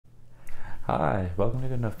Hi, welcome to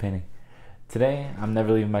Good Enough Painting. Today, I'm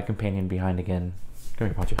never leaving my companion behind again. Come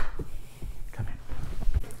here, Poncho. Come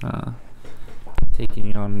here. Taking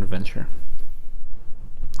you on an adventure.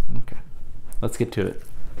 Okay, let's get to it.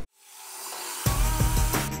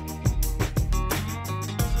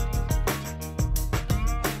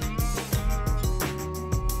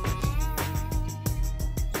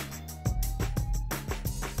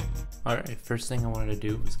 Alright, first thing I wanted to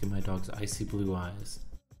do was give my dogs icy blue eyes.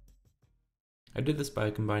 I did this by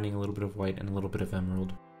combining a little bit of white and a little bit of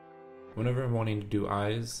emerald. Whenever I'm wanting to do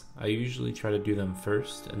eyes, I usually try to do them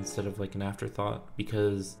first instead of like an afterthought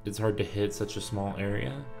because it's hard to hit such a small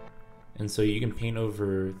area. And so you can paint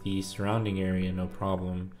over the surrounding area no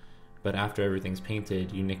problem, but after everything's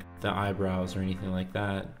painted, you nick the eyebrows or anything like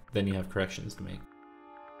that, then you have corrections to make.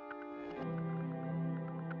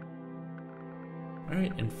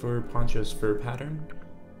 Alright, and for Poncho's fur pattern,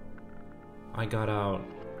 I got out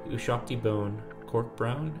Ushabti bone, Cork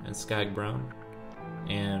brown, and Scrag brown,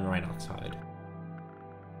 and Rinox hide.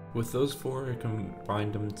 With those four, I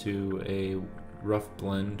combined them to a rough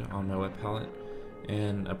blend on my wet palette,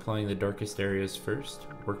 and applying the darkest areas first,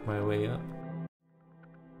 work my way up.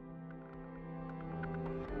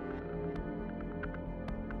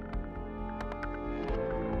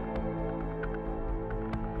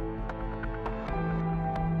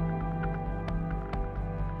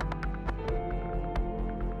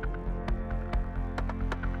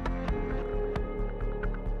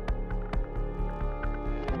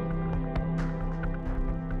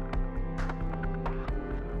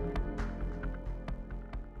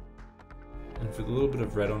 And for the little bit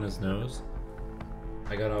of red on his nose,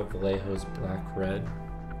 I got out Vallejo's black red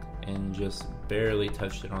and just barely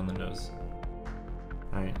touched it on the nose.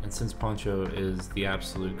 Alright, and since Poncho is the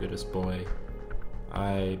absolute goodest boy,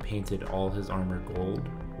 I painted all his armor gold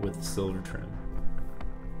with silver trim.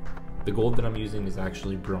 The gold that I'm using is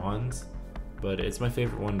actually bronze, but it's my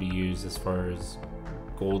favorite one to use as far as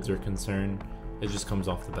golds are concerned. It just comes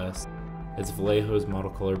off the best. It's Vallejo's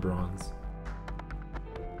model color bronze.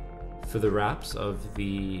 For the wraps of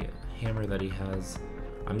the hammer that he has,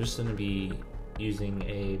 I'm just going to be using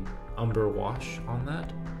a Umber wash on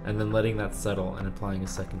that, and then letting that settle and applying a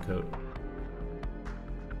second coat.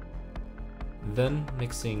 Then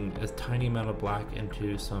mixing a tiny amount of black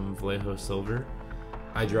into some Vallejo silver,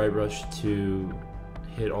 I dry brushed to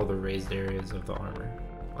hit all the raised areas of the armor.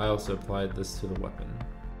 I also applied this to the weapon.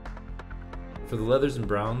 For the leathers and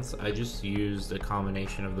browns, I just used a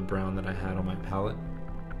combination of the brown that I had on my palette.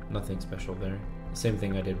 Nothing special there. Same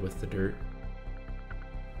thing I did with the dirt.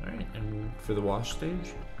 Alright, and for the wash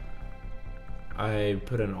stage, I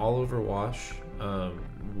put an all-over wash,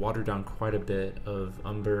 watered down quite a bit of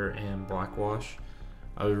Umber and black wash.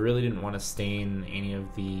 I really didn't want to stain any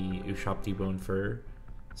of the Ushabti bone fur,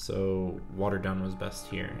 so watered down was best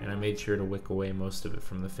here, and I made sure to wick away most of it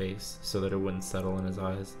from the face so that it wouldn't settle in his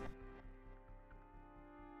eyes.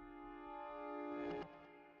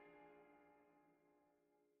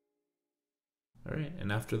 Alright,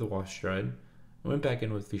 and after the wash dried, I went back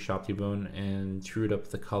in with the Ushabti bone and trued up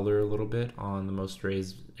the color a little bit on the most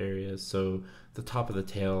raised areas, so the top of the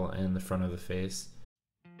tail and the front of the face.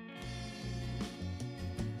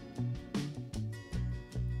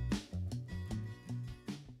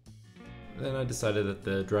 Then I decided that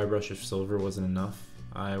the dry brush of silver wasn't enough.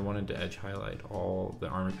 I wanted to edge highlight all the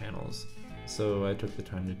armor panels, so I took the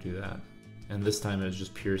time to do that. And this time it was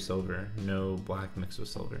just pure silver, no black mixed with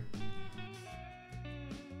silver.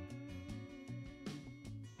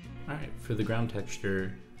 Alright, for the ground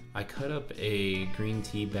texture, I cut up a green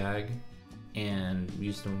tea bag and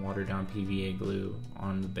used some watered down PVA glue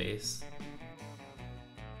on the base.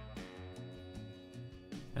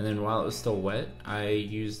 And then while it was still wet, I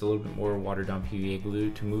used a little bit more watered down PVA glue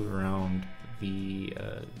to move around the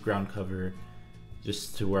ground cover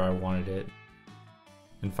just to where I wanted it.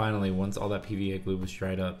 And finally, once all that PVA glue was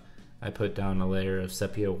dried up, I put down a layer of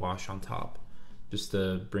sepia wash on top, just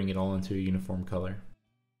to bring it all into a uniform color.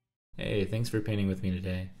 Hey, thanks for painting with me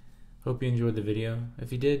today. Hope you enjoyed the video.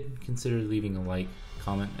 If you did, consider leaving a like,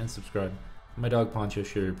 comment, and subscribe. My dog Poncho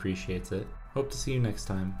sure appreciates it. Hope to see you next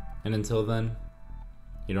time. And until then,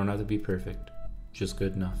 you don't have to be perfect, just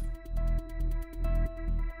good enough.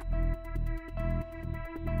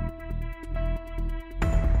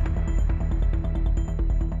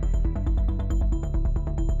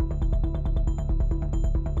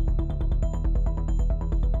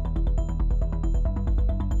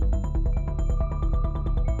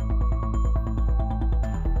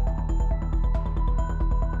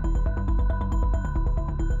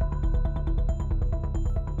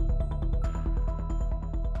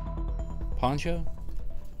 Poncho,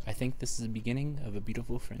 I think this is the beginning of a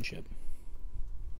beautiful friendship.